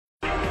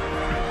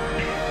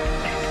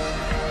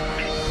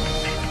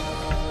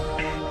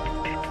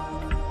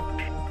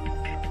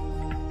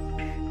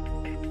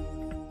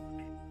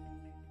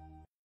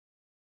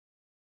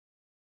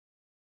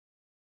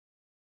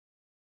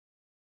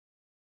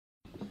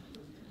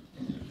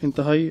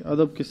انتہائی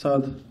ادب کے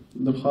ساتھ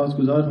درخواست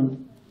گزار ہوں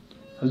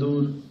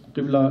حضور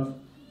قبلہ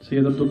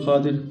سید عبد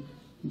القادر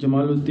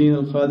جمال الدین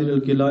القادر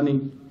الگیلانی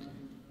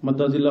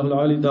مدد اللہ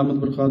العالی دامت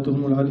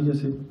برکاتہم العالیہ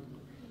سے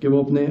کہ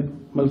وہ اپنے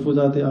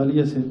ملفوظات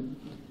عالیہ سے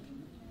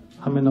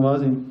ہمیں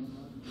نوازیں۔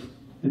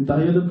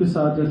 انتہائی ادب کے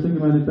ساتھ، جیسے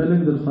کہ میں نے پہلے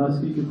بھی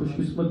درخواست کی کہ خوش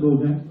قسمت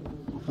لوگ ہیں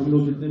ہم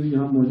لوگ جتنے بھی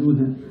یہاں موجود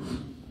ہیں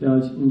کہ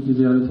آج ان کی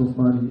زیارت ہو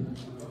پا رہی ہے،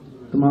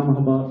 تمام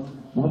احباب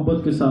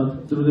محبت کے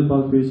ساتھ درود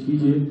پاک پیش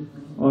کیجیے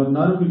اور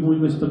نعروں کی گونج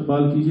میں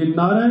استقبال کیجیے۔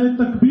 نعرہ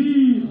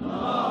تکبیر،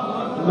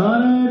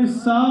 نعرہ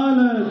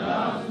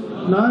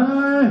رسالت،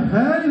 نعرہ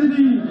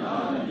حیدری،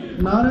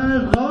 نعرہ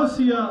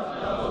غوثیہ۔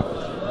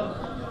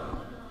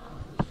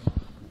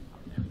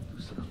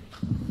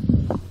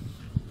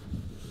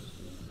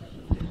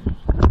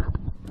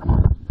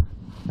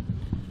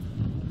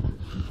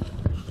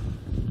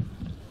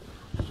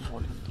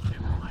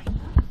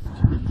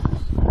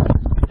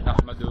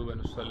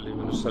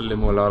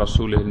 وسلم علی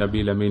رسول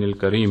النبی الامین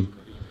الکریم،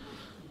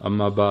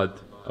 اما بعد،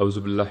 اعوذ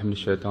باللہ من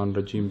الشیطان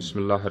الرجیم، بسم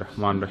اللہ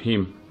الرحمن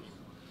الرحیم۔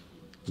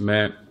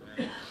 میں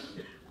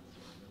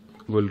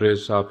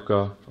گلریز صاحب کا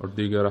اور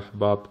دیگر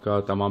احباب کا،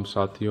 تمام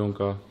ساتھیوں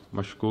کا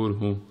مشکور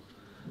ہوں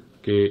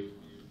کہ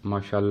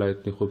ماشاءاللہ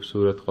اتنی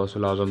خوبصورت غوث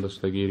الاعظم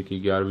دستگیر کی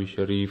 11ویں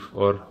شریف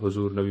اور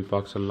حضور نبی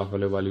پاک صلی اللہ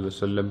علیہ وآلہ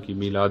وسلم کی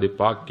میلاد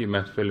پاک کی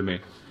محفل میں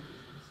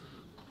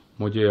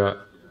مجھے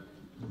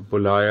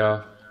بلایا،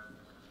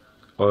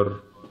 اور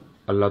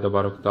اللہ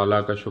تبارک تعالیٰ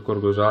کا شکر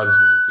گزار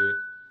ہوں کہ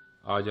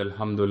آج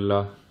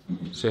الحمدللہ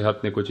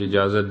صحت نے کچھ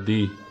اجازت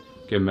دی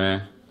کہ میں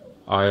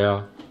آیا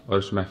اور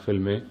اس محفل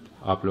میں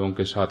آپ لوگوں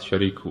کے ساتھ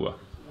شریک ہوا۔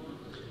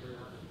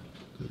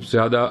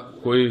 زیادہ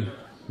کوئی،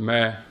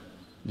 میں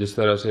جس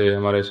طرح سے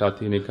ہمارے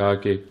ساتھی نے کہا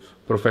کہ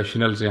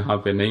پروفیشنلز یہاں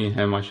پہ نہیں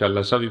ہیں،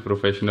 ماشاءاللہ سبھی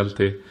پروفیشنل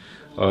تھے،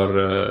 اور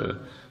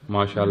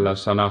ماشاءاللہ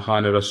ثنا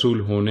خوان رسول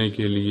ہونے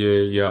کے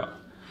لیے یا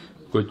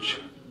کچھ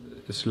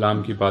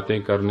اسلام کی باتیں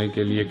کرنے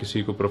کے لیے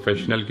کسی کو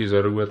پروفیشنل کی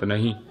ضرورت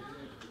نہیں۔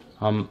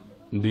 ہم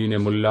دین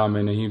ملا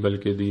میں نہیں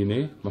بلکہ دین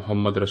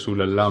محمد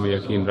رسول اللہ میں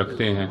یقین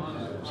رکھتے ہیں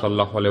صلی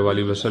اللہ علیہ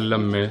وآلہ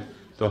وسلم میں،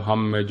 تو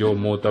ہم میں جو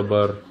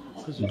معتبر،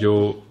 جو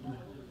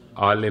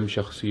عالم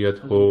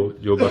شخصیت ہو،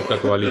 جو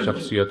برکت والی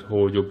شخصیت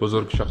ہو، جو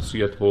بزرگ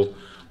شخصیت ہو،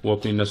 وہ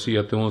اپنی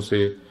نصیحتوں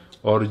سے،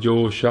 اور جو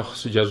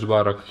شخص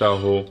جذبہ رکھتا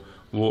ہو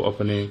وہ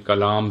اپنے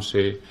کلام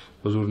سے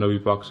حضور نبی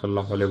پاک صلی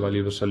اللہ علیہ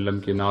وآلہ وسلم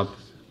کے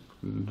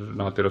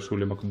نعت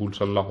رسول مقبول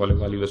صلی اللہ علیہ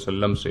وآلہ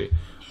وسلم سے،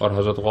 اور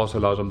حضرت غوث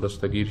الاعظم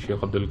دستگیر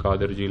شیخ عبد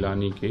القادر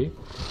جیلانی کے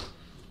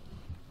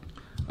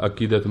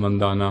عقیدت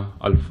مندانہ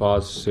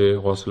الفاظ سے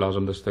غوث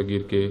الاعظم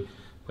دستگیر کے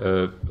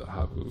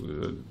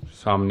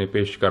سامنے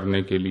پیش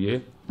کرنے کے لیے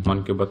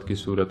منقبت کی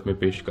صورت میں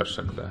پیش کر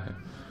سکتا ہے۔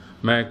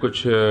 میں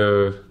کچھ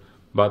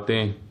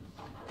باتیں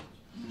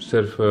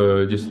صرف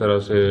جس طرح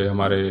سے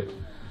ہمارے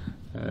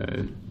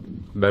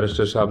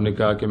بیرسٹر صاحب نے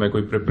کہا کہ میں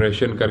کوئی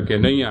پریپریشن کر کے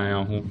نہیں آیا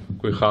ہوں،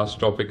 کوئی خاص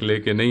ٹاپک لے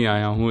کے نہیں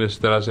آیا ہوں، اس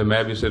طرح سے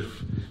میں بھی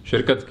صرف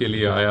شرکت کے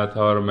لیے آیا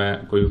تھا اور میں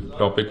کوئی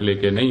ٹاپک لے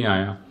کے نہیں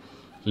آیا،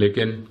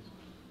 لیکن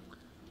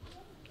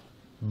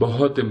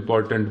بہت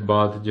امپورٹنٹ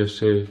بات جس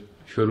سے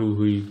شروع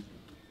ہوئی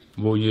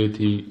وہ یہ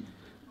تھی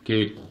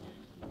کہ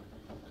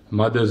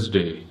مدرز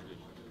ڈے،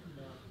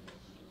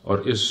 اور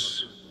اس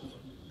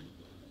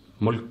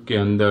ملک کے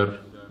اندر،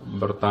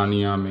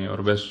 برطانیہ میں اور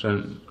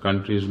ویسٹرن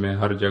کنٹریز میں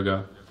ہر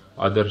جگہ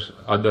ادر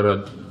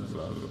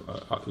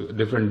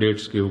ڈفرینٹ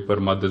ڈیٹس کے اوپر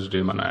مدرز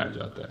ڈے منایا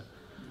جاتا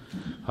ہے۔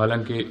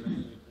 حالانکہ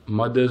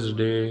مدرز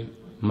ڈے،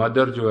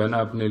 مدر جو ہے نا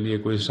اپنے لیے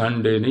کوئی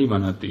سن ڈے نہیں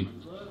مناتی،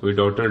 کوئی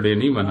ڈاٹر ڈے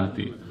نہیں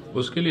مناتی،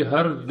 اس کے لیے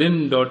ہر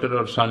دن ڈاٹر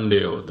اور سن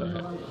ڈے ہوتا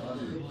ہے۔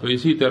 تو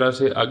اسی طرح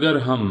سے اگر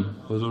ہم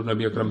حضور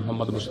نبی اکرم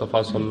محمد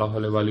مصطفیٰ صلی اللہ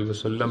علیہ وآلہ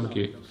وسلم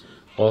کے،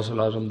 غوث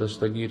الاعظم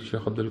دستگیر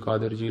شیخ عبد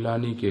القادر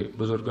جیلانی کے،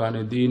 بزرگان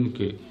دین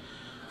کے،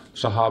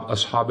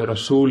 اصحاب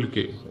رسول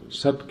کے،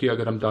 سب کے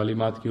اگر ہم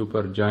تعلیمات کے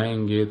اوپر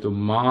جائیں گے تو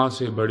ماں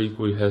سے بڑی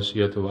کوئی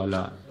حیثیت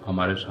والا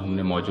ہمارے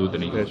سامنے موجود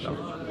نہیں ہوتا۔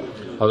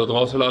 حضرت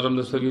غوث الاعظم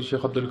دستگیر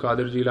شیخ عبد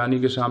القادر جیلانی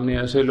کے سامنے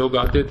ایسے لوگ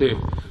آتے تھے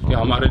کہ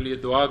ہمارے لیے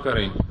دعا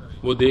کریں،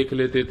 وہ دیکھ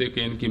لیتے تھے کہ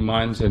ان کی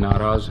ماں ان سے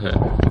ناراض ہے،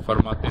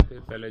 فرماتے تھے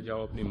پہلے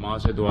جاؤ اپنی ماں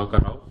سے دعا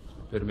کراؤ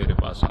پھر میرے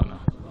پاس آنا۔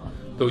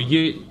 تو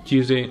یہ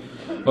چیزیں،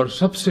 اور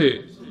سب سے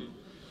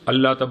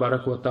اللہ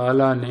تبارک و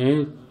تعالی نے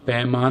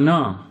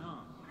پیمانہ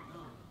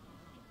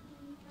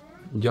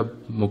جب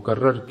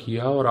مقرر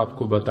کیا اور آپ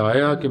کو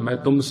بتایا کہ میں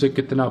تم سے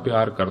کتنا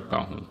پیار کرتا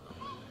ہوں،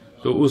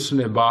 تو اس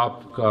نے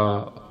باپ کا،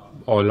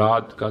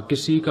 اولاد کا،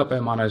 کسی کا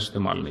پیمانہ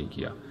استعمال نہیں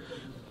کیا،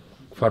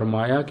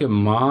 فرمایا کہ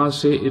ماں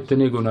سے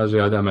اتنے گنا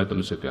زیادہ میں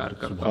تم سے پیار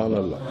کرتا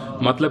ہوں۔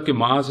 مطلب کہ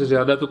ماں سے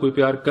زیادہ تو کوئی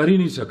پیار کر ہی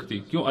نہیں سکتی،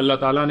 کیوں؟ اللہ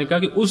تعالیٰ نے کہا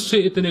کہ اس سے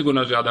اتنے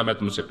گنا زیادہ میں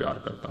تم سے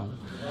پیار کرتا ہوں۔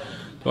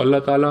 تو اللہ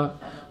تعالیٰ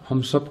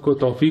ہم سب کو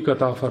توفیق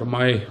عطا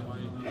فرمائے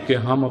کہ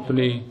ہم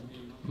اپنی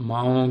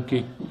ماؤں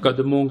کے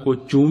قدموں کو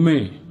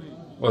چومیں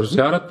اور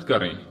زیارت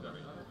کریں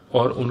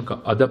اور ان کا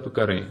ادب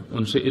کریں،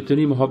 ان سے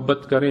اتنی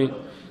محبت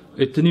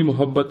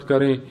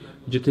کریں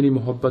جتنی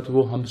محبت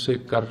وہ ہم سے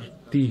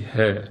کرتی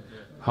ہے۔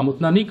 ہم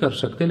اتنا نہیں کر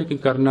سکتے لیکن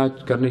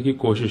کرنے کی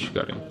کوشش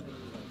کریں۔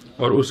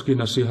 اور اس کی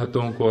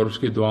نصیحتوں کو اور اس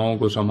کی دعاؤں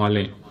کو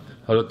سنبھالیں۔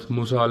 حضرت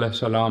موسیٰ علیہ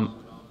السلام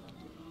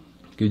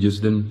کی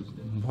جس دن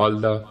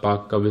والدہ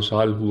پاک کا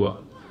وصال ہوا،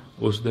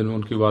 اس دن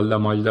ان کی والدہ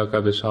ماجدہ کا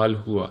وصال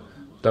ہوا،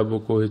 تب وہ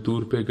کوہ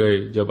طور پہ گئے۔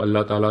 جب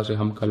اللہ تعالیٰ سے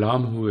ہم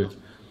کلام ہوئے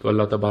تو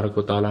اللہ تبارک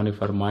و تعالیٰ نے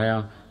فرمایا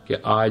کہ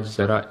آج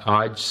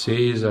سے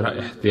ذرا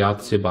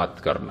احتیاط سے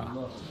بات کرنا،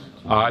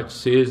 آج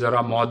سے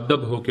ذرا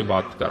مؤدب ہو کے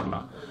بات کرنا۔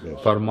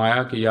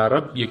 فرمایا کہ یا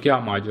رب یہ کیا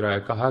ماجرا ہے؟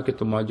 کہا کہ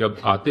تم جب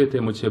آتے تھے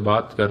مجھ سے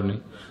بات کرنے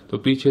تو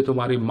پیچھے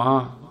تمہاری ماں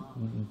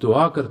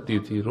دعا کرتی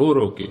تھی رو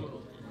رو کے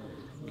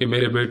کہ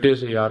میرے بیٹے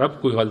سے یا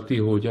رب کوئی غلطی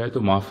ہو جائے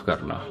تو معاف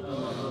کرنا۔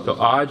 تو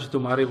آج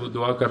تمہارے وہ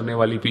دعا کرنے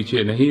والی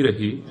پیچھے نہیں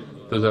رہی،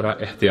 تو ذرا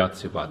احتیاط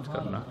سے بات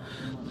کرنا۔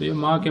 تو یہ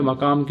ماں کے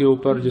مقام کے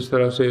اوپر جس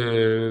طرح سے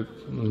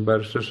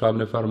بیرسٹر صاحب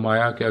نے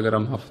فرمایا کہ اگر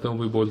ہم ہفتوں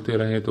بھی بولتے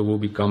رہیں تو وہ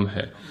بھی کم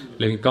ہے،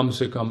 لیکن کم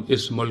سے کم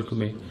اس ملک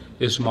میں،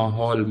 اس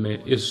ماحول میں،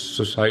 اس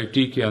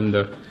سوسائٹی کے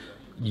اندر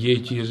یہ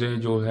چیزیں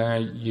جو ہیں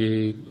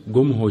یہ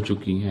گم ہو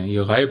چکی ہیں،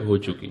 یہ غائب ہو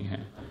چکی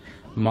ہیں۔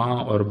 ماں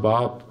اور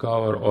باپ کا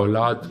اور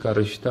اولاد کا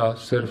رشتہ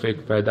صرف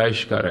ایک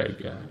پیدائش کا رہ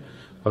گیا ہے،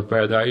 اور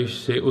پیدائش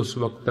سے اس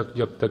وقت تک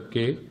جب تک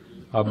کہ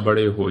آپ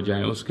بڑے ہو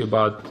جائیں، اس کے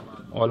بعد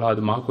اولاد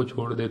ماں کو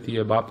چھوڑ دیتی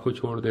ہے، باپ کو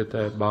چھوڑ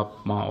دیتا ہے،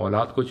 باپ ماں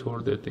اولاد کو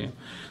چھوڑ دیتے ہیں۔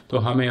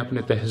 تو ہمیں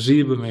اپنے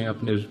تہذیب میں،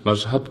 اپنے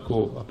مذہب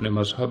کو، اپنے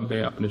مذہب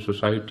میں، اپنے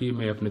سوسائٹی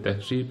میں، اپنے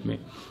تہذیب میں،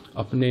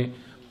 اپنے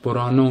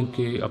پرانوں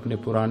کے، اپنے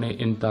پرانے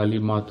ان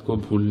تعلیمات کو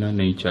بھولنا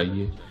نہیں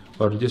چاہیے۔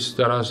 اور جس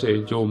طرح سے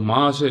جو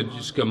ماں سے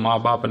جس کے ماں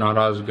باپ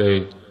ناراض گئے،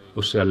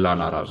 اس سے اللہ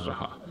ناراض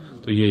رہا۔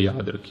 تو یہ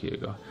یاد رکھیے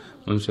گا،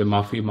 ان سے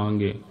معافی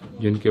مانگیں۔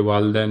 جن کے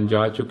والدین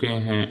جا چکے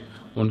ہیں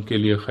ان کے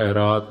لیے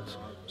خیرات،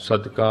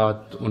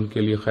 صدقات، ان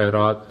کے لیے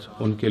خیرات،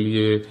 ان کے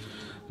لیے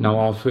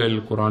نوافل،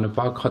 قرآن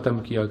پاک ختم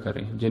کیا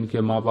کریں۔ جن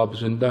کے ماں باپ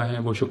زندہ ہیں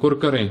وہ شکر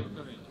کریں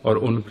اور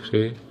ان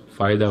سے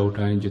فائدہ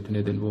اٹھائیں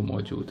جتنے دن وہ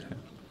موجود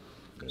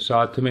ہیں۔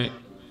 ساتھ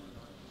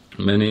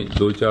میں نے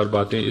 2-4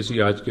 باتیں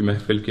اسی آج کی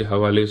محفل کے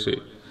حوالے سے،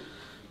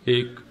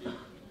 ایک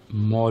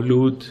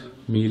مولود،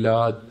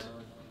 میلاد،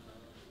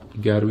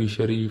 11ویں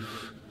شریف،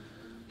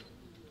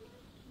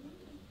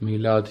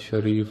 میلاد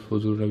شریف،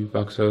 حضور نبی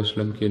پاک صلی اللہ علیہ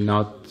وسلم کے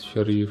نعت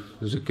شریف،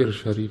 ذکر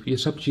شریف، یہ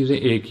سب چیزیں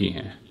ایک ہی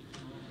ہیں۔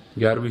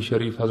 11ویں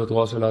شریف حضرت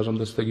غوث الاعظم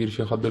دستگیر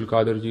شیخ عبد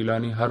القادر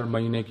جیلانی ہر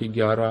مہینے کی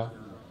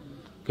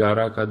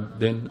 11 کا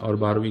دن اور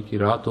 12ویں کی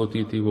رات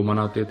ہوتی تھی، وہ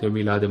مناتے تھے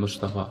میلاد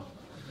مصطفیٰ۔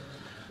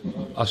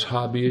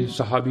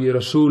 صحابی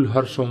رسول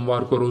ہر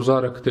سوموار کو روزہ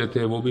رکھتے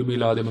تھے، وہ بھی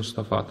میلاد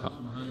مصطفیٰ تھا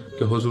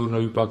کہ حضور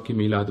نبی پاک کی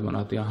میلاد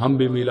مناتے ہیں۔ ہم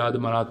بھی میلاد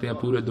مناتے ہیں،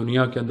 پورے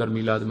دنیا کے اندر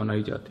میلاد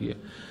منائی جاتی ہے۔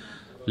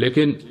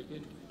 لیکن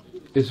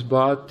اس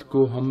بات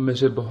کو ہم میں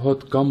سے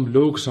بہت کم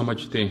لوگ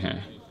سمجھتے ہیں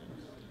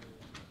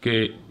کہ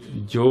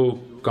جو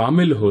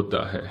کامل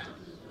ہوتا ہے،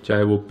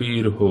 چاہے وہ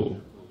پیر ہو،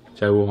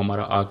 چاہے وہ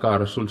ہمارا آقا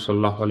رسول صلی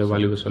اللہ علیہ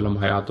وآلہ وسلم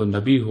حیات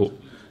النبی ہو،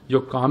 جو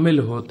کامل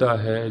ہوتا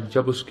ہے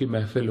جب اس کی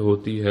محفل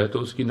ہوتی ہے تو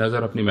اس کی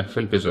نظر اپنی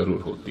محفل پہ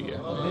ضرور ہوتی ہے۔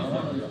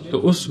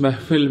 تو اس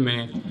محفل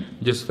میں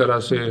جس طرح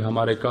سے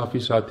ہمارے کافی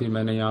ساتھی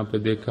میں نے یہاں پہ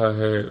دیکھا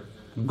ہے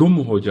گم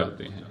ہو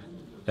جاتے ہیں،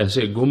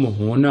 ایسے گم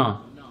ہونا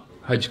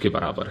حج کے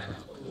برابر ہے۔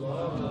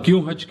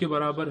 کیوں حج کے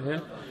برابر ہے؟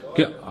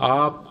 کہ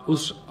آپ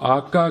اس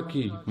آقا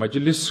کی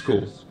مجلس کو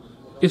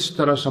اس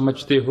طرح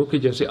سمجھتے ہو کہ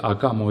جیسے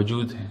آقا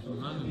موجود ہیں۔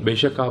 بے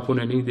شک آپ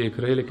انہیں نہیں دیکھ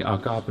رہے، لیکن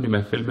آقا اپنی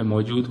محفل میں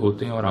موجود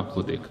ہوتے ہیں اور آپ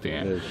کو دیکھتے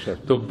ہیں۔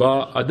 تو با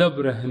ادب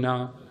رہنا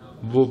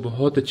وہ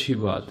بہت اچھی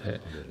بات ہے،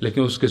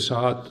 لیکن اس کے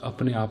ساتھ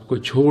اپنے آپ کو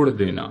چھوڑ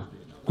دینا،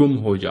 گم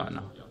ہو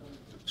جانا،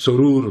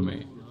 سرور میں،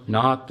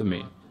 نعت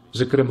میں،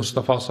 ذکر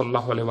مصطفیٰ صلی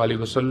اللہ علیہ وآلہ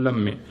وسلم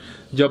میں۔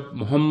 جب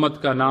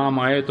محمد کا نام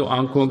آئے تو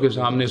آنکھوں کے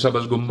سامنے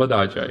سبز گنبد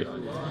آ جائے،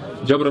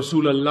 جب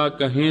رسول اللہ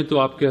کہیں تو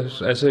آپ کے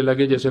ایسے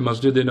لگے جیسے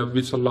مسجد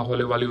نبوی صلی اللہ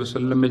علیہ وآلہ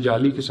وسلم میں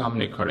جالی کے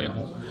سامنے کھڑے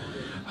ہوں،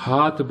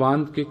 ہاتھ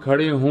باندھ کے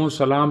کھڑے ہوں،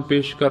 سلام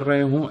پیش کر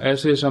رہے ہوں،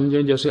 ایسے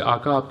سمجھیں جیسے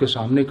آقا آپ کے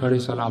سامنے کھڑے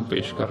سلام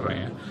پیش کر رہے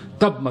ہیں۔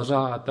 تب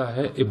مزہ آتا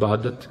ہے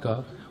عبادت کا،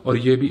 اور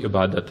یہ بھی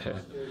عبادت ہے۔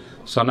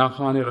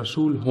 ثناخوان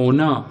رسول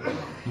ہونا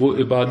وہ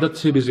عبادت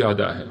سے بھی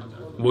زیادہ ہے،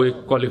 وہ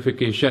ایک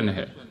کوالیفیکیشن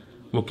ہے۔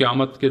 وہ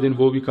قیامت کے دن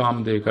وہ بھی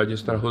کام دے گا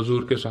جس طرح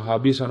حضور کے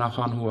صحابی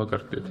ثناخوان ہوا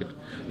کرتے تھے۔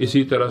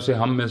 اسی طرح سے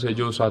ہم میں سے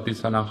جو ساتھی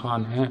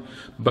ثناخوان ہیں،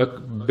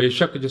 بے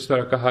شک جس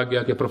طرح کہا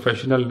گیا کہ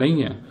پروفیشنل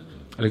نہیں ہیں،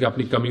 لیکن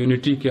اپنی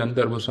کمیونٹی کے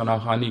اندر وہ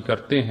ثناخوانی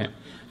کرتے ہیں،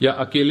 یا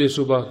اکیلے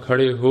صبح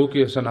کھڑے ہو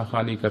کے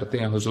ثناخوانی کرتے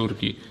ہیں حضور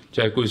کی،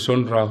 چاہے کوئی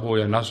سن رہا ہو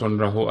یا نہ سن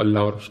رہا ہو، اللہ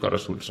اور اس کا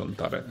رسول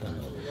سنتا رہتا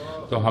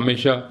ہے۔ تو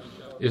ہمیشہ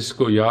اس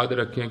کو یاد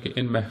رکھیں کہ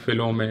ان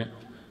محفلوں میں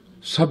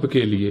سب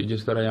کے لیے،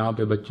 جس طرح یہاں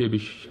پہ بچے بھی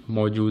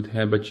موجود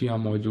ہیں، بچیاں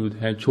موجود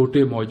ہیں،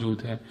 چھوٹے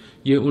موجود ہیں،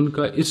 یہ ان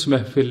کا اس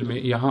محفل میں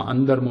یہاں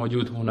اندر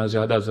موجود ہونا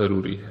زیادہ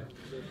ضروری ہے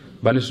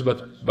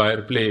بنسبت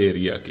باہر پلے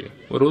ایریا کے۔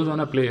 وہ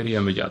روزانہ پلے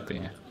ایریا میں جاتے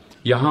ہیں،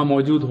 یہاں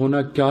موجود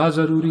ہونا کیا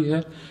ضروری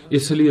ہے؟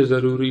 اس لیے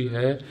ضروری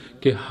ہے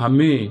کہ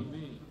ہمیں،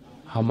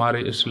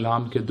 ہمارے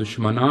اسلام کے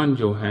دشمنان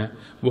جو ہیں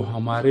وہ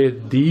ہمارے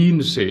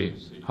دین سے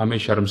ہمیں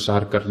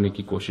شرمسار کرنے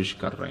کی کوشش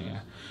کر رہے ہیں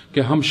کہ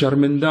ہم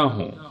شرمندہ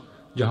ہوں۔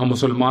 جہاں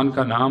مسلمان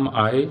کا نام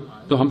آئے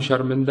تو ہم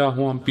شرمندہ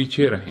ہوں، ہم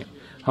پیچھے رہیں۔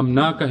 हम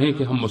ना कहें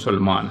कि हम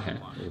मुसलमान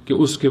हैं कि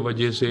उसके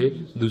वजह से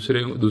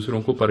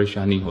दूसरों को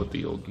परेशानी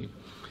होती होगी।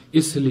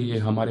 इसलिए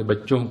हमारे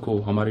बच्चों को,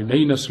 हमारी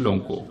नई नस्लों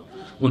को,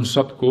 उन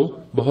सब को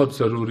बहुत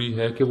ज़रूरी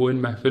है कि वो इन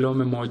महफिलों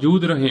में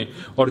मौजूद रहें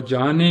और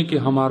जानें कि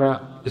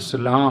हमारा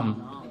इस्लाम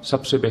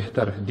सबसे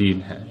बेहतर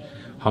दीन है।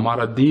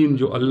 हमारा दीन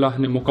जो अल्लाह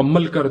ने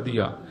मुकम्मल कर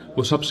दिया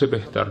वो सबसे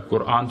बेहतर,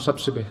 कुरान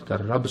सबसे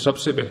बेहतर, रब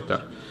सबसे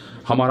बेहतर,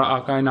 हमारा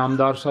आका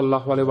नामदार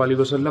सल्लल्लाहु अलैहि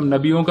वसल्लम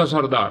नबियों का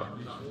सरदार।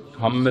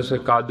 हम में से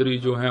कादरी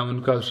जो हैं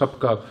उनका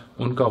सबका,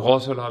 उनका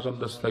गौसल आजम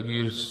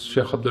दस्तगीर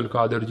शेख अब्दुल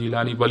कादिर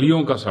जिलानी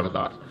वलियों का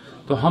सरदार।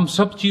 तो हम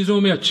सब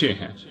चीज़ों में अच्छे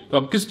हैं, तो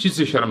हम किस चीज़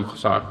से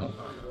शर्मसार हों?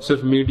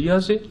 सिर्फ मीडिया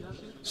से,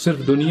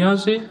 सिर्फ दुनिया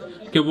से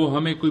कि वो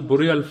हमें कोई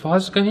बुरे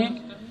अल्फाज कहें,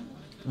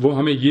 वो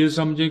हमें ये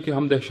समझें कि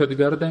हम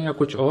दहशतगर्द हैं या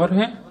कुछ और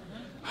हैं।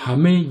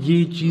 हमें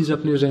ये चीज़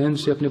अपने जहन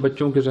से, अपने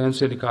बच्चों के जहन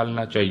से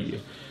निकालना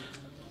चाहिए।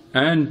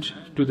 And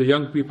to the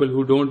young people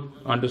who don't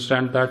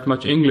understand that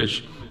much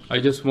English, I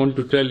just want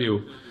to tell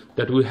you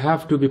that we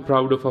have to be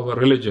proud of our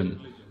religion.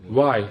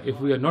 Why? If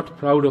we are not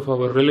proud of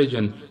our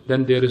religion,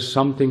 then there is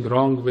something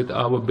wrong with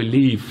our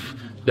belief,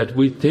 that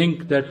we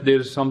think that there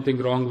is something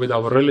wrong with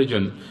our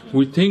religion.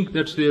 We think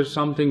that there is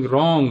something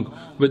wrong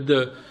with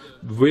the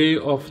way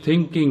of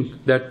thinking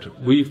that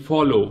we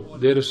follow.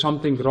 There is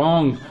something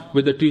wrong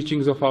with the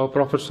teachings of our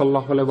Prophet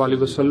sallallahu alaihi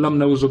wasallam,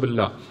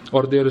 nauzubillah,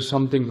 or there is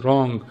something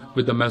wrong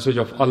with the message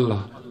of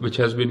Allah which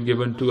has been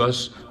given to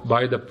us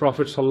by the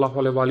Prophet sallallahu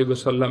alaihi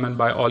wasallam and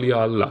by awliya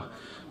Allah.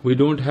 We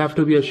don't have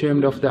to be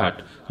ashamed of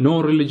that.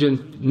 No religion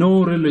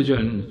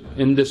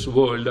in this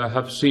world I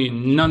have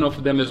seen, none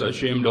of them is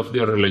ashamed of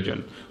their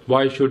religion.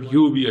 Why should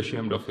you be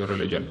ashamed of your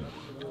religion?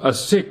 A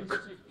Sikh,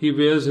 he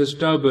wears his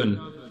turban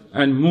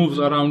and moves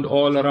around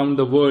all around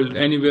the world.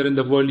 Anywhere in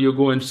the world you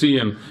go and see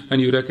him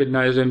and you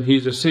recognize him,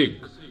 he's a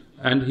Sikh,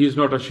 and he's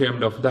not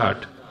ashamed of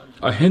that.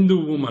 A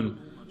Hindu woman,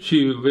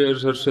 she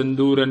wears her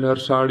sindoor and her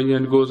sari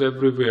and goes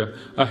everywhere.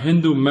 A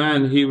Hindu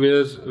man, he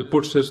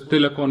puts his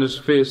tilak on his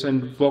face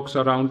and walks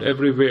around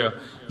everywhere.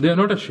 They are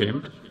not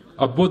ashamed.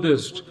 A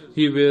Buddhist,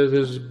 he wears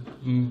his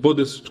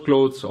Buddhist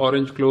clothes,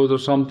 orange clothes or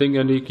something,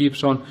 and he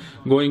keeps on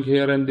going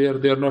here and there.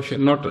 They are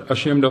not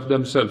ashamed of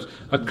themselves.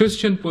 A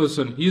Christian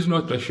person, he is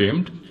not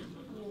ashamed.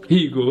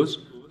 He goes,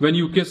 when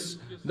you kiss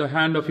the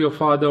hand of your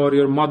father or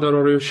your mother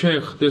or your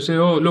sheikh, they say,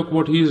 oh, look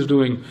what he is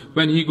doing.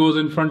 When he goes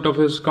in front of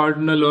his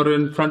cardinal or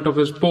in front of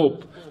his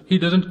pope, he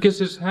doesn't kiss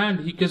his hand,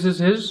 he kisses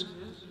his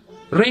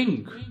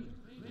ring.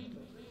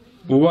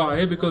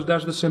 Why? Because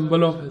that's the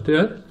symbol of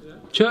their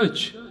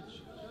church.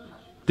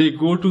 They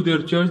go to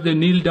their church, they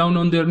kneel down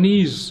on their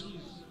knees.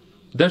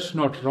 That's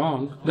not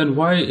wrong. Then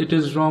why it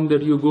is wrong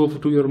that you go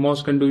to your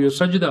mosque and do your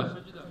sajda?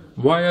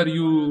 Why are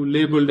you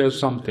labeled as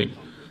something?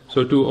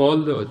 So to all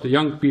the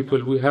young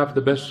people, we have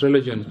the best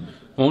religion.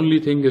 Only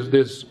thing is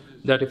this,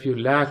 that if you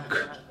lack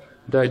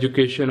the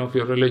education of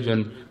your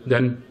religion,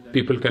 then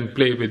people can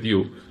play with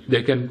you.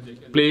 They can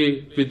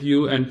play with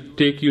you and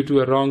take you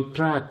to a wrong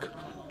track.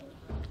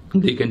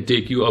 They can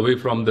take you away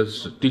from the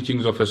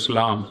teachings of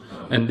Islam,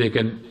 and they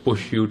can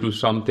push you to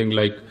something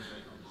like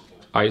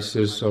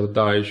ISIS or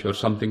Daesh or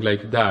something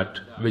like that,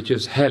 which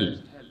is hell,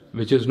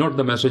 which is not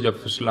the message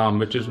of Islam,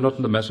 which is not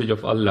the message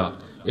of Allah.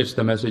 It's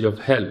the message of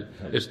hell.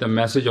 It's the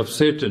message of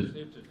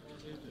Satan,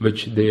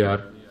 which they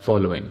are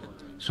following.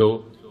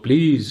 So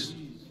please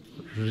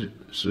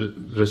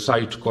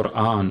recite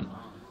Quran,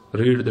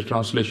 read the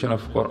translation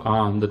of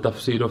Quran, the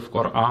tafsir of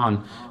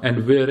Quran,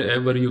 and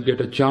wherever you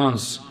get a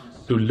chance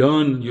to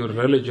learn your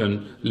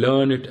religion,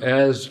 learn it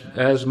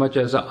as much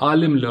as an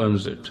alim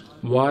learns it.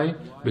 Why?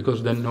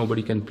 Because then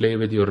nobody can play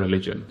with your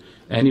religion.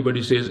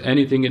 Anybody says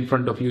anything in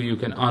front of you, you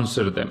can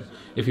answer them.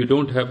 If you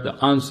don't have the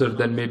answer,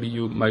 then maybe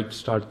you might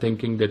start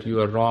thinking that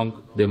you are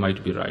wrong, they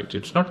might be right.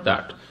 It's not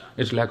that.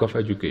 It's lack of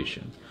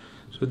education.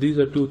 So these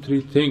are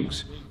 2-3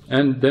 things.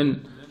 And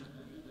then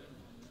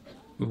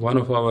one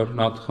of our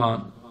Naat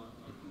Khan,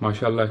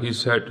 mashallah, he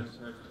said,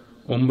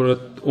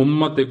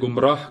 Ummat-e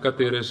gumrah ka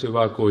tere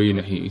siwa koi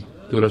nahi,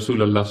 to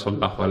Rasulullah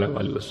sallallahu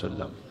alaihi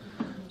wasallam.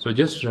 So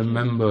just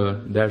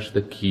remember, that's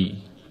the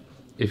key.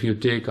 If you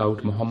take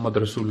out Muhammad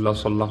Rasulullah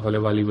sallallahu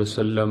alaihi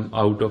wasallam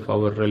out of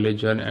our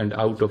religion and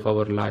out of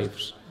our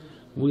lives,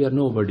 we are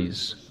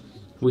nobodies.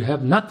 We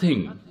have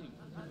nothing.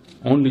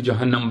 Only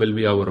Jahannam will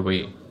be our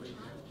way.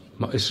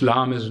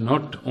 Islam is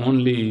not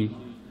only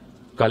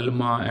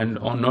kalma and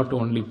not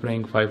only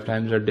praying 5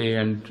 times a day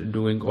and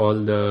doing all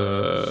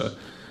the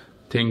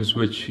things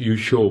which you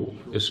show.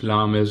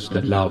 Islam is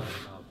the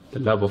love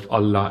of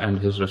Allah and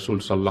His Rasul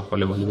sallallahu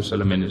alaihi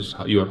wasallam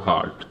in your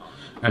heart.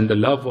 And the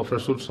love of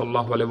Rasul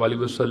sallallahu alaihi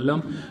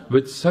wasallam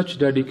with such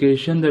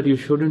dedication that you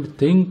shouldn't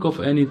think of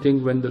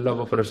anything when the love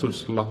of Rasul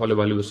sallallahu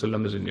alaihi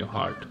wasallam is in your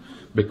heart,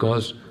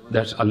 because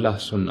that's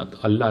Allah's sunnat.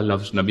 Allah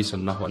loves Nabi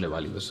sallallahu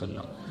alaihi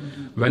wasallam.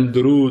 When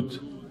durood,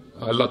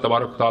 Allah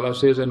tabarak ta'ala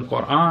says in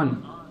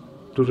Quran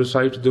to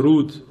recite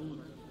durood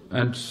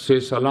and say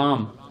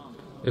salam,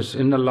 it's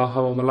inna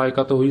Allaha wa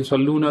malaikatahu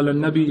yusalluna ala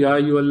nabi ya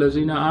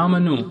ayyuhallazina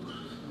amanu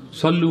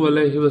sallu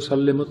alayhi wa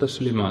sallimu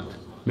taslimat.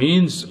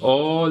 Means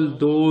all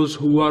those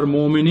who are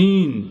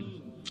mu'mineen,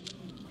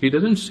 He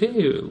doesn't say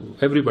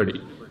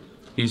everybody.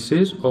 He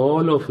says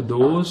all of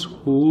those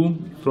who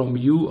from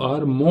you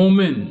are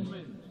mu'min.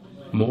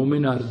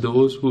 Mu'min are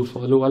those who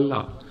follow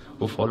Allah,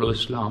 who follow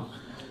Islam.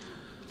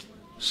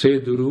 Say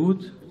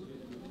durood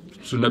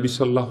to Nabi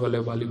sallallahu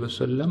alaihi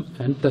wasallam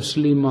and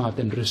taslimat,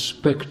 and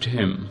respect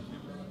him.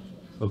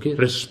 Okay,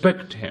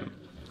 respect him.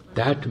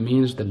 That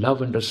means the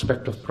love and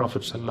respect of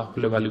Prophet sallallahu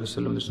alaihi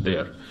wasallam is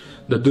there.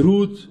 The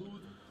durood,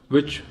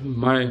 which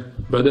my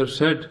brother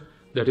said,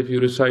 that if you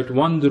recite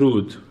one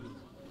durood,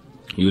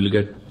 you will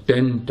get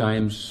 10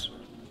 times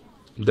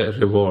the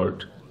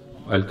reward.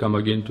 I'll come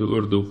again to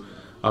Urdu.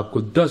 آپ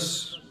کو 10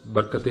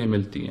 برکتیں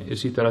ملتی ہیں.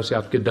 اسی طرح سے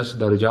آپ کے 10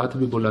 درجات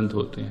بھی بلند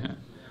ہوتے ہیں,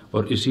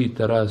 اور اسی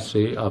طرح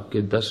سے آپ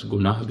کے 10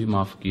 گناہ بھی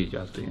معاف کیے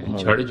جاتے ہیں,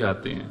 جھڑ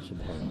جاتے ہیں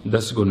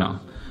 10 گناہ.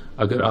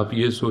 اگر آپ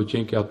یہ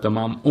سوچیں کہ آپ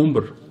تمام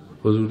عمر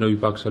حضور نبی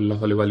پاک صلی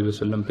اللہ علیہ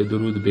وسلم پہ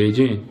درود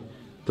بھیجیں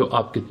تو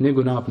آپ کتنے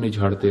گناہ اپنے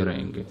جھاڑتے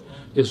رہیں گے.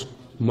 اس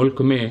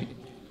ملک میں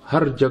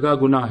ہر جگہ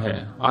گناہ ہے.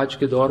 آج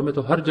کے دور میں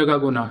تو ہر جگہ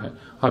گناہ ہے.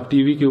 آپ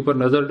ٹی وی کے اوپر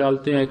نظر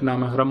ڈالتے ہیں, ایک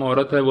نامحرم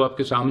عورت ہے, وہ آپ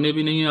کے سامنے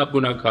بھی نہیں ہے, آپ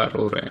گناہ گار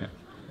ہو رہے ہیں.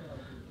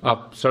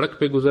 آپ سڑک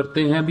پہ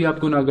گزرتے ہیں بھی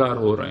آپ گناہ گار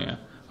ہو رہے ہیں.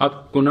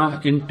 آپ گناہ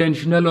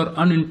انٹینشنل اور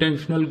ان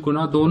انٹینشنل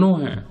گناہ دونوں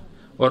ہیں,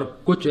 اور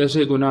کچھ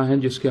ایسے گناہ ہیں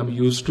جس کے ہم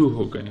یوز ٹو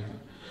ہو گئے ہیں.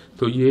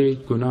 تو یہ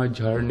گناہ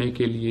جھاڑنے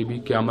کے لیے بھی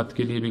قیامت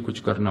کے لیے بھی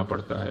کچھ کرنا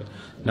پڑتا ہے.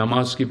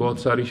 نماز کی بہت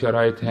ساری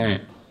شرائط ہیں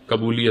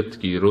قبولیت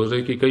کی,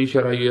 روزے کی کئی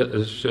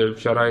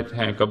شرائط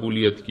ہیں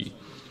قبولیت کی.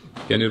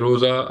 یعنی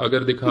روزہ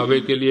اگر دکھاوے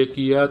کے لیے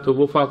کیا تو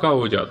وہ فاقہ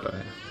ہو جاتا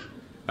ہے,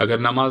 اگر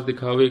نماز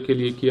دکھاوے کے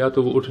لیے کیا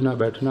تو وہ اٹھنا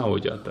بیٹھنا ہو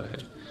جاتا ہے,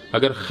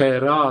 اگر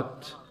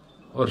خیرات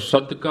اور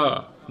صدقہ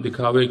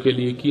دکھاوے کے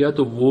لیے کیا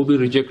تو وہ بھی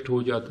ریجیکٹ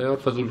ہو جاتا ہے اور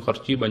فضول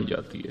خرچی بن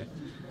جاتی ہے,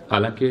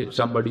 حالانکہ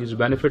somebody is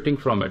benefiting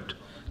from it.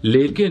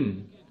 لیکن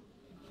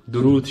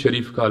درود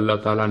شریف کا اللہ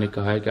تعالیٰ نے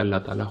کہا ہے کہ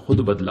اللہ تعالیٰ خود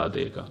بدلا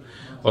دے گا,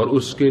 اور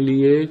اس کے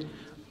لیے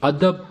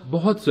ادب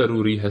بہت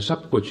ضروری ہے,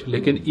 سب کچھ.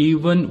 لیکن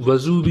ایون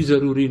وضو بھی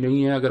ضروری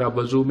نہیں ہے. اگر آپ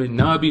وضو میں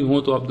نہ بھی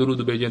ہوں تو آپ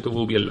درود بھیجیں تو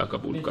وہ بھی اللہ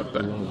قبول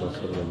کرتا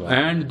ہے.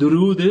 اینڈ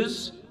درود از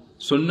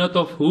سنت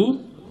آف ہو,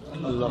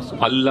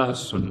 اللہ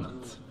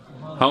سنت.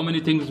 How many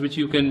things which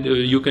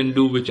you can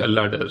do which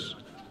Allah does?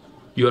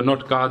 You are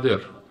not Qadir,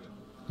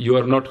 you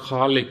are not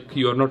Khalik,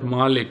 you are not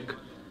Malik,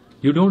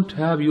 you don't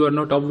have, you are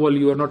not Awwal,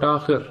 you are not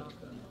Akhir,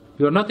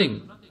 you are nothing.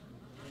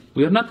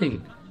 We are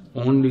nothing.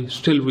 Only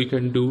still we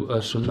can do a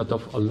sunnat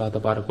of Allah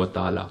tabarak wa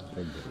ta'ala.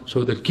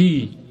 So the key,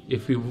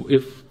 if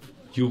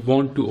you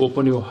want to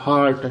open your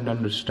heart and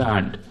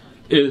understand,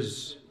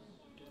 is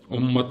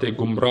ummat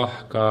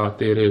gumrah ka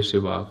tere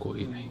siwa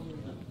koi nahi.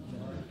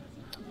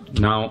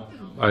 Now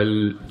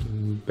I'll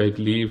beg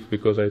leave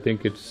because I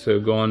think it's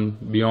gone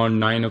beyond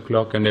 9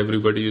 o'clock and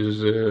everybody is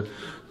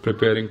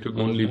preparing to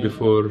go. Only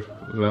before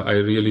I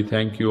really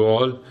thank you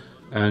all,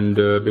 and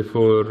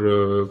before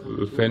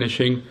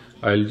finishing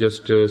I'll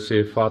just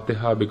say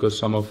Fatiha,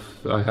 because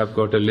I have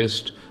got a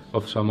list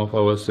of some of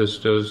our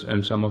sisters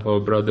and some of our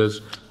brothers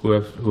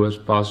who has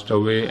passed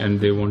away, and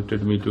they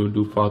wanted me to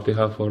do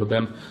Fatiha for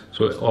them.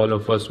 So all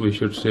of us, we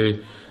should say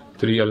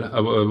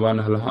 1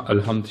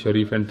 Alhamd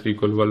Sharif and 3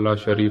 Qul Huwallah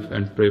Sharif,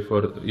 and pray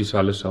for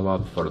Isal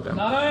Sawab for them.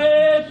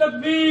 Nare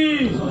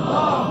Takbir,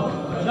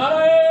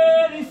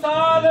 Nare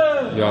Risal,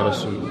 Ya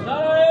Rasul,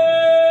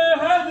 Nare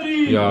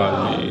Hadri, Ya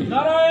Ali,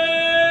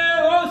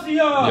 Nare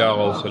Wasiya, Ya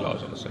Ghawsul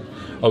Azam.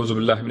 اعوذ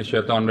باللہ من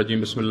الشیطان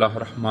الرجیم. بسم اللہ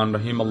الرحمن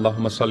الرحیم.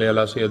 اللہم صلی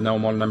علی سیدنا و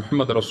مولانا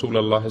محمد رسول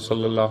اللہ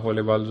صلی اللہ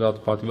علیہ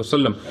وآلہ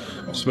وسلم.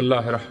 بسم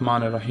اللہ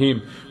الرحمن الرحیم.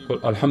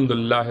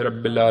 الحمدللہ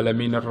رب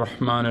العالمین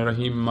الرحمن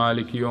الرحیم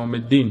مالک یوم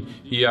الدین.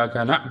 ایاک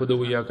نعبد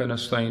و ایاک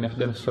نستعین.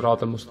 اهدنا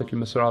الصراط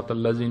المستقیم صراط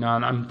الذین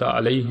انعمت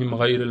علیہم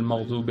غیر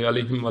المغضوب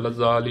علیہم ولا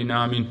الضالین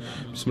آمین.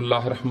 بسم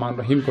اللہ الرحمن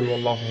الرحیم. قل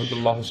واللہ احد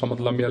اللہ الصمد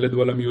لم یلد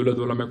ولم یولد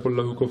ولم یکن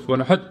له کفوا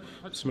احد.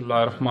 بسم اللہ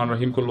الرحمن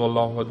الرحیم. قل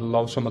واللہ احد اللہ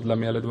الصمد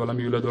لم یلد ولم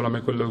یولد ولم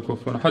یکن له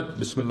کفوا احد.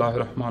 بسم اللہ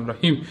الرحمن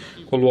الرحیم.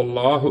 قل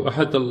واللہ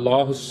احد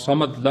اللہ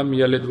الصمد لم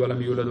یلد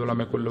ولم یولد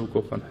ولم یکن له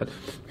کفوا احد.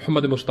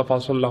 محمد مصطفیٰ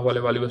صلی اللہ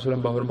علیہ وآلہ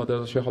وسلم بحرمت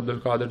شیخ عبد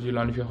القادر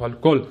جیلانی شیخ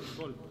الکل,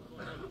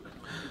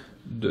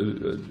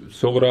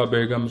 صغرا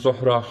بیگم,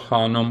 زہرا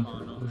خانم,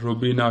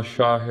 روبینہ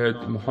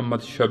شاہد,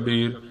 محمد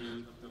شبیر,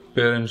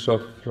 parents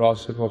of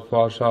راسف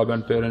غفار صاحب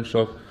and parents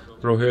of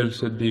روحیل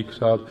صدیق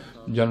صاحب,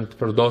 جنت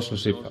فردوس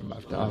نصیب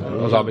فرمائے,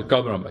 عذاب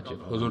قبر بچے.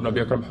 حضور نبی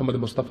اکرم محمد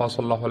مصطفیٰ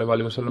صلی اللہ علیہ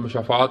وآلہ وسلم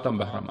شفاعت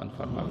بہرمان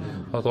فرمائے.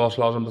 حضرت غوث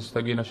اعظم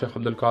دستگیر شیخ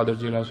عبد القادر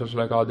جیلانی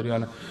سلسلہ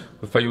قادریان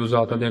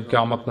فیوزات دیں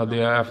قیامت نہ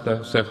دیا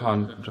افتح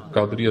شیخان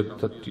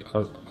قادریت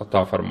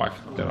عطا فرمائے.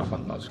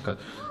 رحمت نازل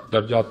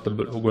درجات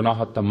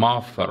گناہت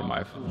معاف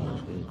فرمائے,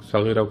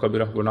 صغیرہ و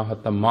کبیرہ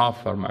گناہت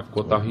معاف فرمائے,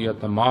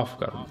 کوتاہیت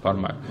معاف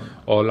فرمائے,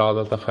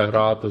 اولادت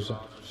خیرات و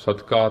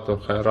صدقات و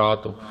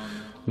خیرات و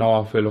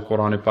نوافل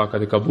قرآن پاک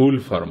قبول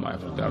فرمائے.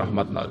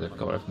 رحمت نازل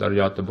کرے,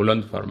 درجات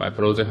بلند فرمائے.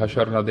 فروز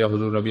حشر نہ دیا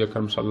حضور نبی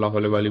اکرم صلی اللہ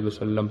علیہ وآلہ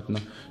وسلم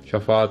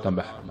شفاعت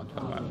بحرمت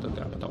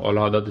فرمائے.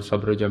 اولادت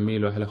صبر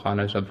جمیل و اہل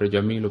خانہ صبر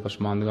جمیل و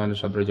پسماندگان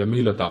صبر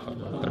جمیل عطا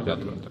فرمائے. درجات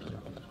بلند.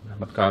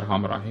 رحمت کا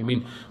ارحم الراحمین.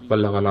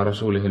 بلغ علی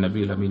رسولہ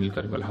نبی الامین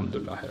الکریم.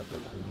 الحمدللہ رب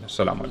العالمین.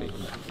 السلام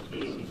علیکم.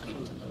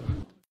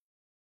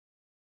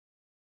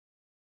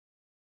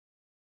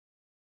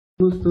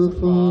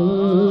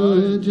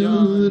 مصطفیٰ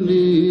جان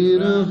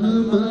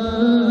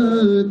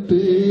رحمت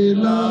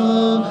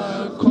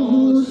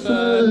لاکھوں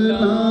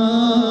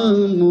سلام.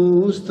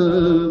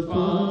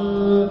 مصطفیٰ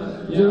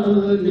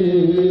جان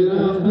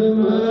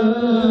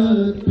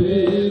رحمت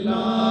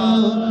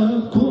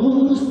لاکھوں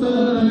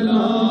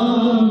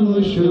سلام.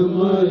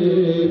 شمع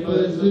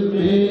بز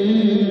میں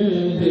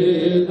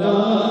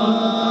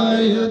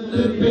ہدایت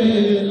پہ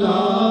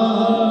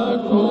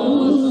لاکھوں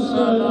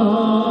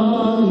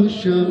سلام.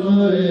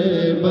 شمع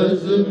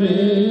بز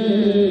میں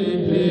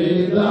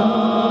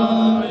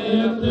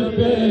ہدایت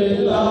پہ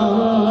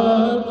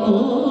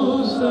لاکھوں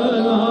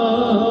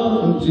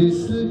سلام.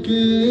 جس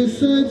کے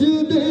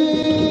سجدے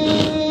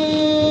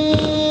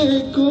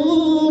کو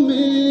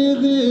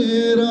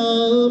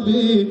محراب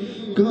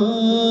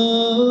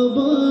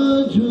کعبہ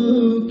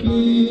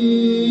جھکی.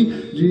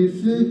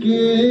 جس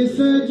کے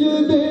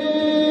سجدے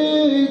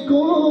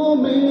کو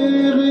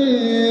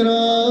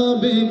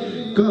محراب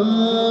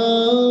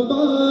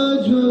کعبہ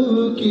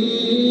جھکی.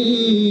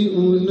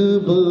 ان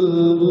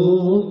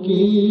بابوں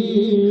کی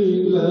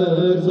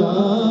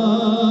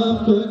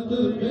لذافت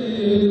پہ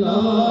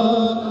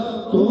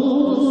لاکھوں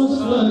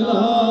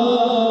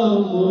سلام.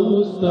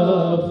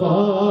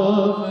 مصطفیٰ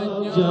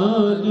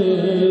جان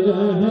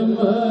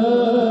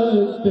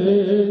رحمت پہ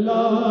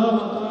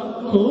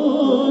لاکھوں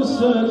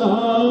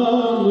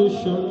سلام.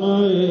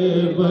 شمع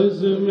بز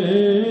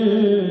میں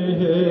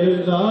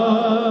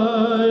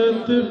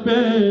ہدایت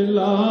پہ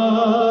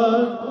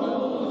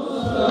لاکھوں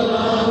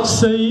سلام.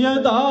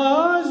 سیدہ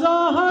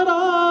زہرا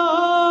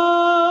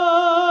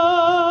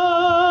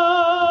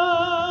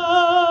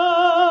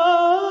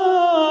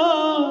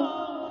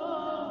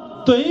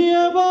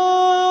طیبہ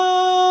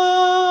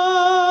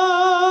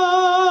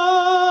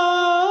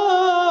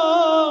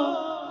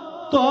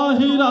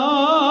طاہرہ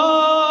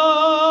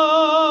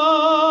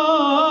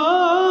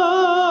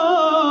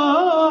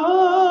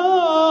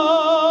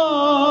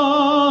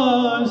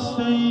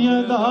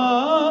سیدہ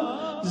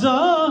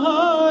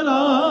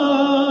زہرا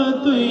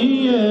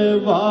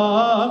طیبہ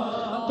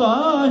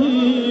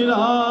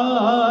طاہرہ.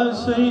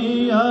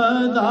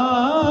 سیدہ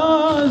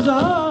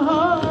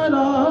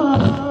زہرا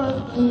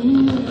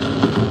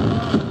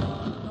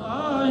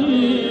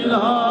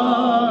طاہرہ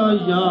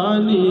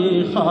یعنی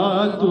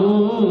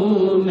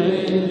خاتون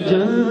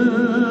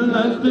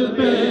جنت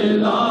پہ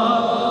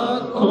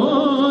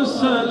لاکھوں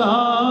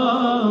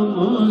سلام.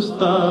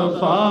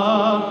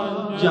 مصطفیٰ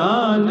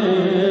جان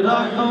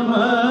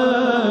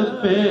رحمت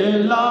پہ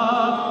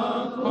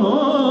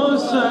لاکھوں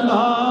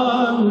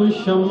سلام.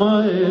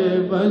 شمع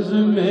بز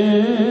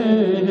میں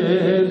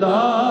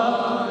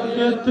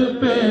ہدایت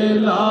پہ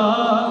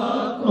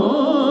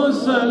لاکھوں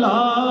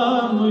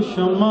سلام.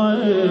 شمع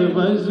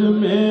بز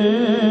میں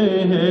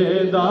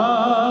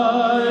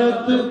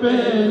ہدایت پہ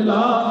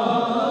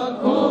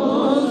لاکھوں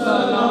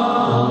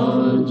سلام.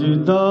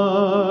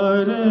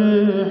 تاجدار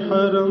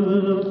حرم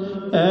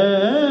اے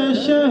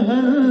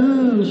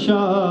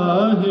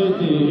شہنشاہ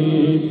دی.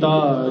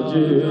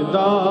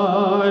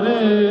 تاجدار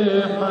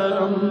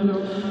حرم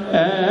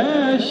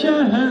اے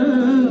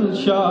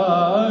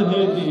شہنشاہ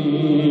دی.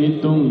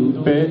 تم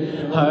پہ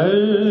ہر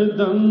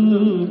دم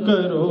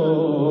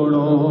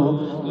کروڑوں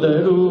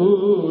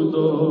درود و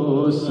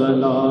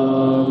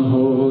سلام.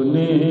 ہو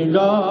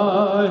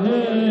نگاہ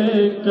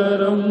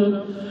کرم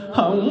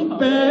ہم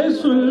پہ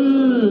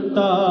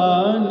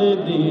سلطان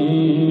دی.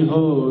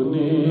 ہو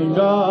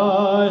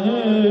نگاہ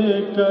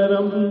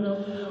کرم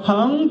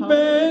ہم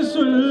پہ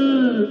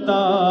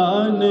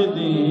سلطان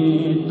دی.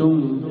 تم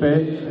پہ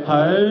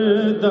ہر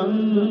دم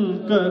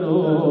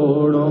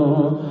کروڑوں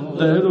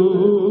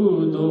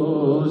درود و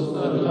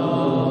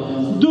سلام.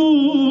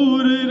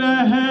 دور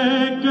رہ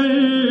کر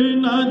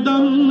نہ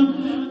دم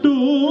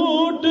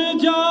ٹوٹ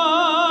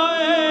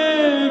جائے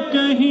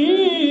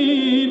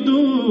کہیں.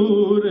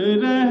 دور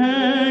رہ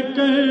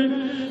کر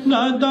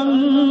نہ دم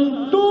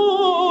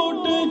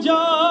ٹوٹ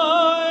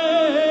جائے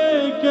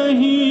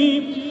کہیں.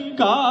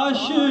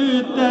 کاش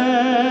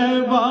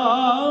طیبہ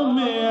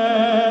میں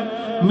ہے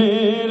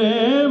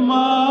میرے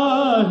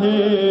ماہ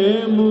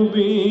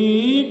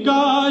مبین.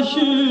 کاش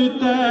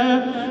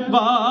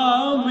طیبہ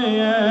میں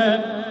ہے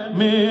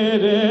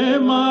میرے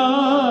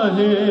ماہ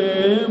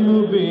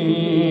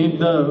مبین.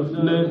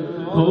 دفن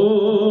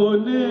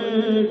ہونے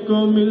کو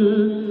مل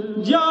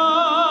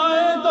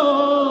جائے 2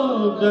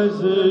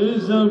 گز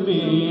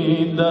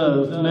زمین.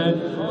 دفن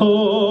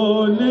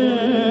ہونے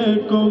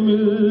کو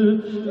مل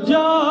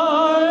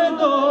جائے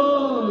 2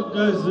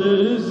 گز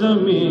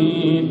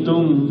زمین.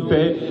 تم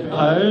پہ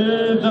ہر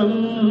دم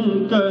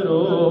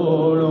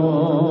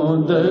کروڑوں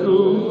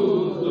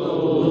درود و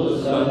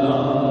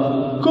سلام.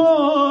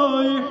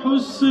 کوئی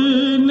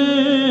حسن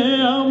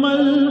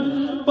عمل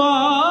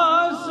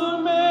پاس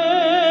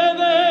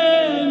میرے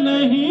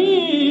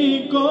نہیں.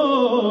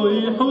 کوئی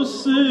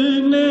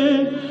حسن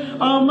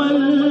عمل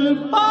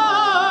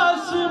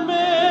پاس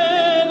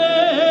میرے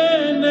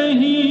نہیں.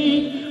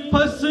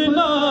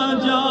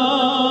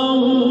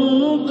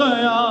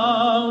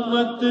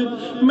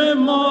 میں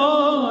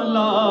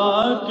مولا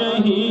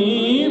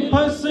کہیں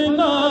پھنس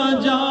نہ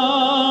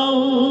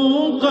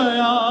جاؤں،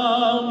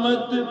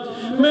 قیامت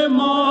میں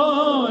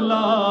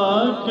مولا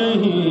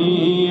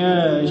کہیں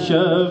اے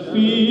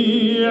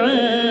شفیع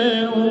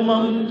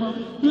امم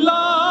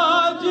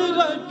لاج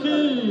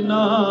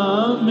رکھنا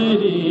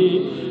میری،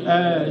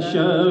 اے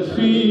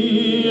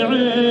شفیع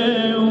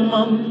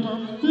امم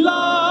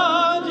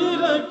لاج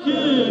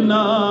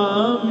رکھنا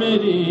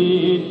میری،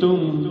 تم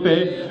پہ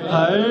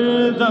ہر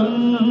دم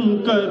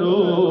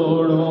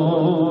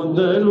کروڑوں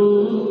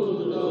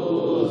درود و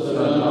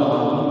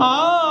سلام۔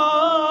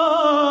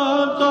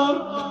 آقا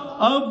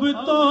اب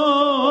تو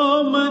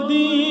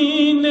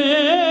مدینے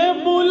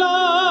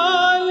بلا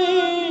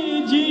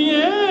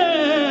لیجئے،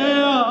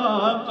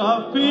 آقا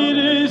پھر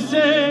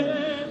سے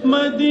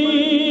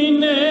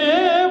مدینے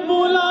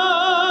بلا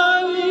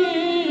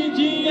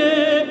لیجئے،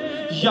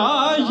 یا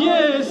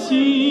یہ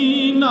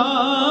سینہ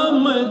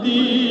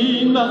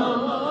مدینہ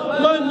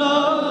بنا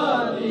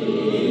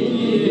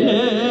دیجئے،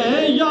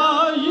 یا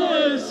یہ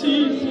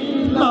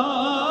سینہ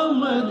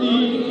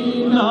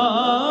مدینہ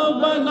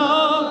بنا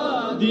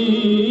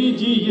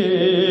دیجئے،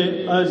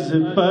 از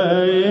پہ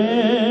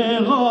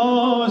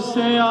غوث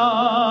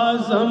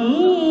اعظم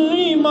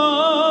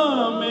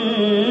امام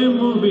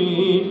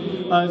مبین،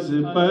 از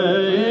پہ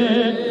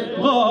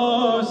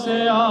غوث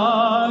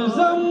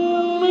اعظم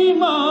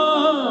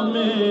امام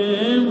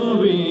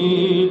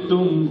مبین،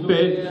 تم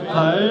پہ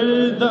ہر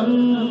دم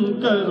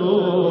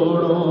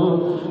کروڑوں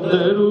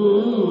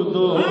درود و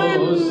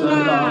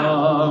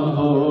سلام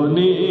ہو،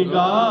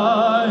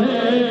 نگاہ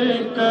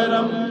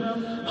کرم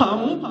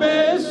ہم پہ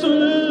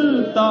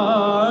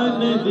سلطان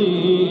دی،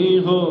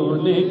 ہو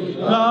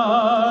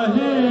نگاہ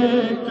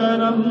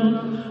کرم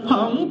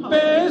ہم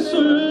پہ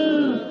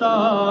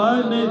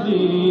سلطان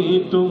دی،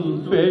 تم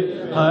پہ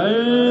ہر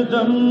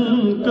دم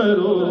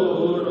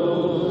کروڑوں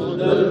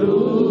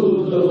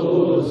درود و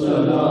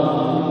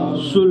سلام۔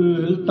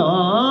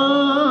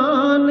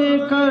 سلطان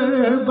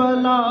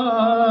کربلا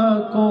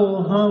کو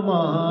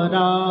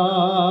ہمارا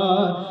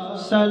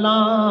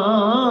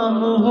سلام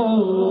ہو،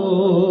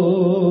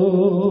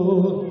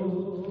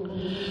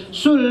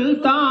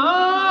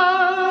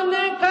 سلطان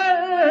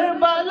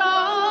کربلا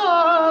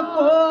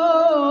کو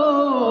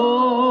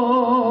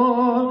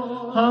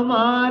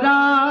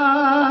ہمارا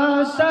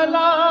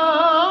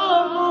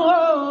سلام ہو،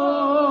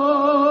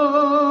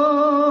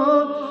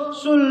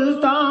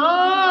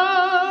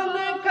 سلطان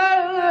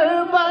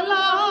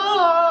کربلا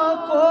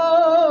کو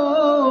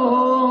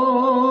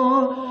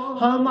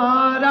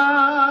ہمارا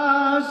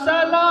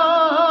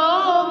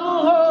سلام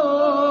ہو،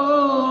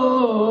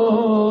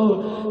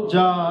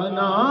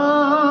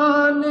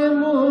 جانان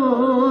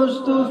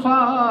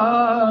مصطفیٰ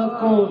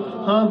کو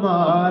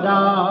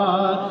ہمارا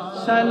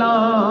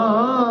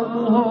سلام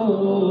ہو،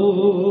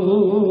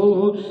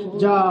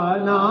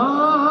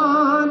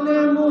 جانان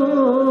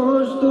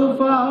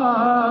مصطفیٰ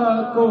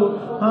کو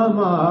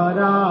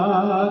ہمارا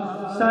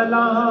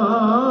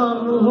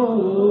سلام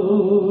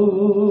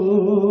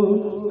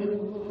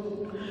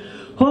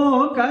ہو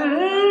کر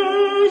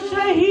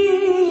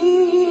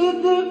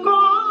شہید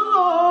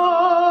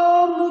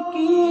قوم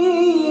کی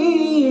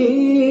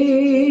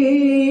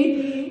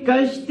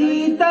کشتی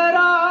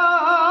ترا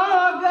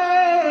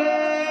گئے،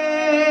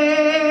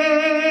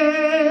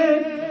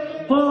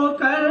 ہو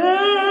کر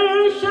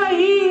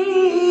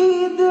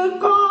شہید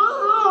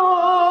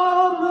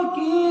قوم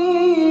کی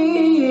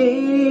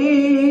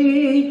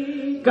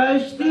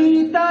کشتی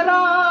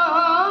ترا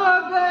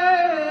گئے،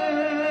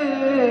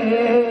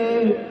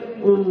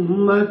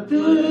 امت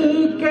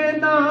کے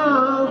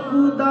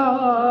ناخدا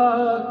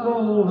کو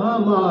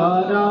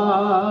ہمارا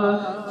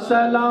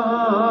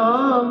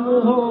سلام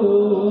ہو،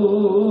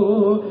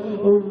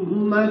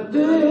 امت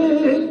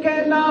کے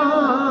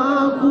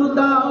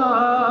ناخدا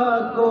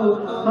کو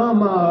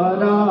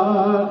ہمارا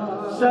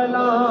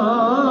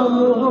سلام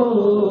ہو،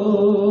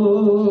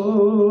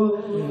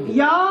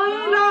 یا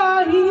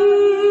الہی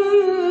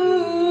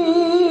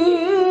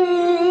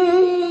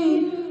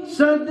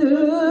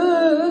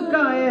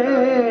صدقہ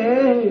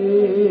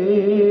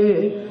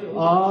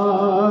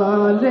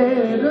آل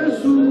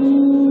رسول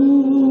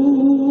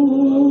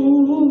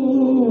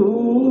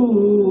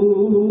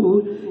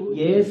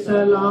یہ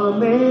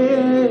سلام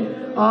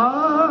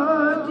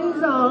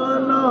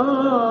عاجزانہ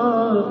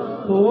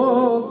ہو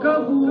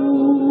قبول،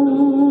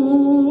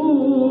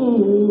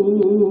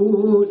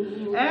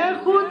 اے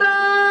خدا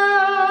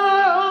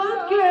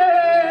کے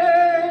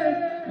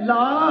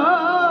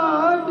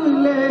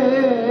لاڈلے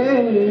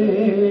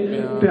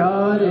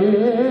پیارے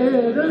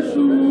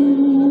رسول،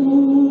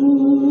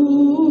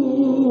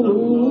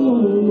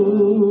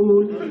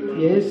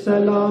 یہ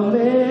سلام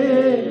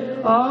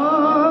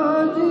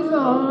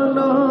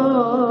عاجزانہ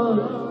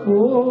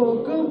ہو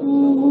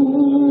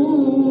قبول۔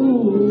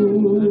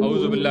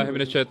 اعوذ باللہ من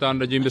الشیطان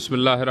الرجیم، بسم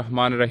اللہ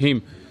الرحمن الرحیم،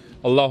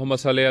 اللہم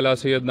صلی علی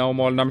سیدنا و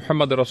مولانا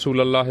محمد رسول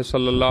اللہ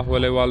صلی اللہ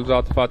علیہ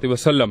وآلہ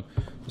وسلم۔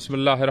 بسم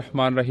اللہ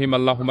الرحمن الرحیم،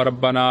 اللہم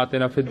ربنا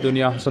آتنا فی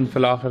الدنیا حسنۃ وفی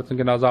الآخرۃ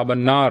وقنا عذاب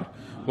النار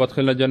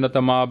وادخلنا جنت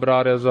مع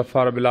ابرار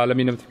الظفار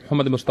بالعالمین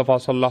محمد مصطفیٰ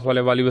صلی اللہ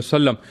علیہ وآلہ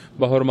وسلم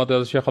بحرمت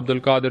شیخ عبد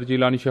القادر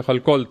جیلانی شیخ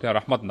الکل تیرا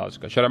رحمت ناز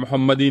کا شرع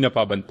محمدین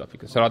پابند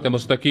توفیق صراط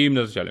مستقیم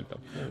نز چلیں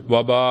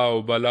وبا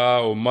و بلا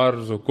و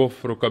مرض و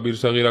کفر و کبیر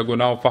صغیرہ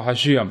گناہ و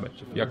فحشی ہم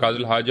بچ یا قاضی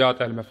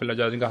الحاجات اہل محفل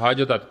جازن کا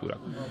حاجتات پورا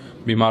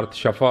بیمار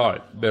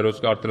شفاعت بے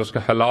روزگار رزق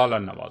حلال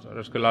نواز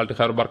رزق لال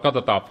خیر و برکت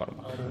عطا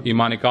فرما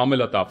ایمان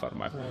کامل عطا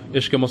فرمائے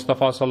عشق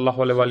مصطفیٰ صلی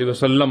اللہ علیہ وآلہ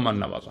وسلم من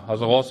نواز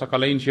حضرت غوث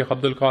ثقلین شیخ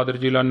عبد القادر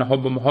جیلانی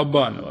حب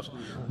محبہ نواز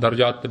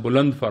درجات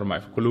بلند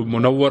فرمائے قلوب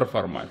منور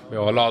فرمائے بے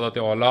اولادت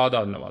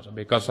اولاد نواز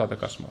بے کثرت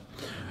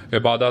قسمہ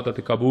عبادات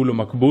قبول و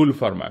مقبول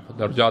فرمائے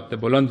درجات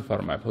بلند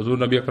فرمائے حضور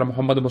نبی اکرم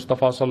محمد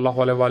مصطفیٰ صلی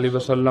اللہ علیہ وآلہ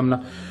وسلم نے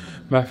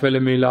محفل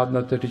میلاد نہ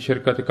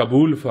شرکت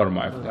قبول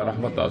فرمائے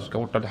رحمت از کا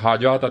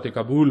حاجات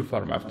قبول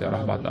فرمائے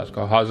رحمت از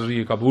کا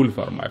حاضری قبول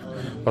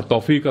فرمائے اور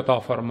توفیق عطا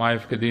فرمائے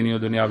کہ دینی و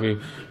دنیاوی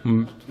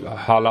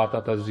حالات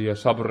تجزیہ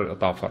صبر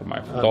عطا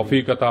فرمائے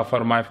توفیق عطا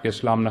فرمائے کہ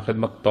اسلام نہ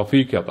خدمت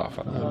توفیق عطا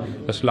فرمائے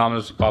اسلام نے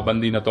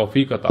پابندی نہ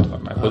توفیق عطا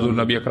فرمائے حضور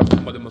نبی اکرم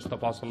محمد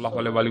مصطفیٰ صلی اللہ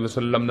علیہ وآلہ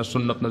وسلم نے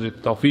سنت نہ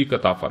توفیق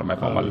عطا فرمائے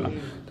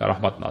فعملنا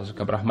رحمت ناز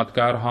کا رحمت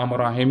کا ارحام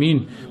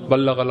الراحمین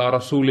بلغ علی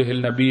رسولہ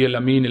النبی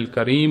الامین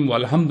الکریم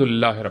والحمد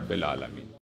للہ رب العالمین.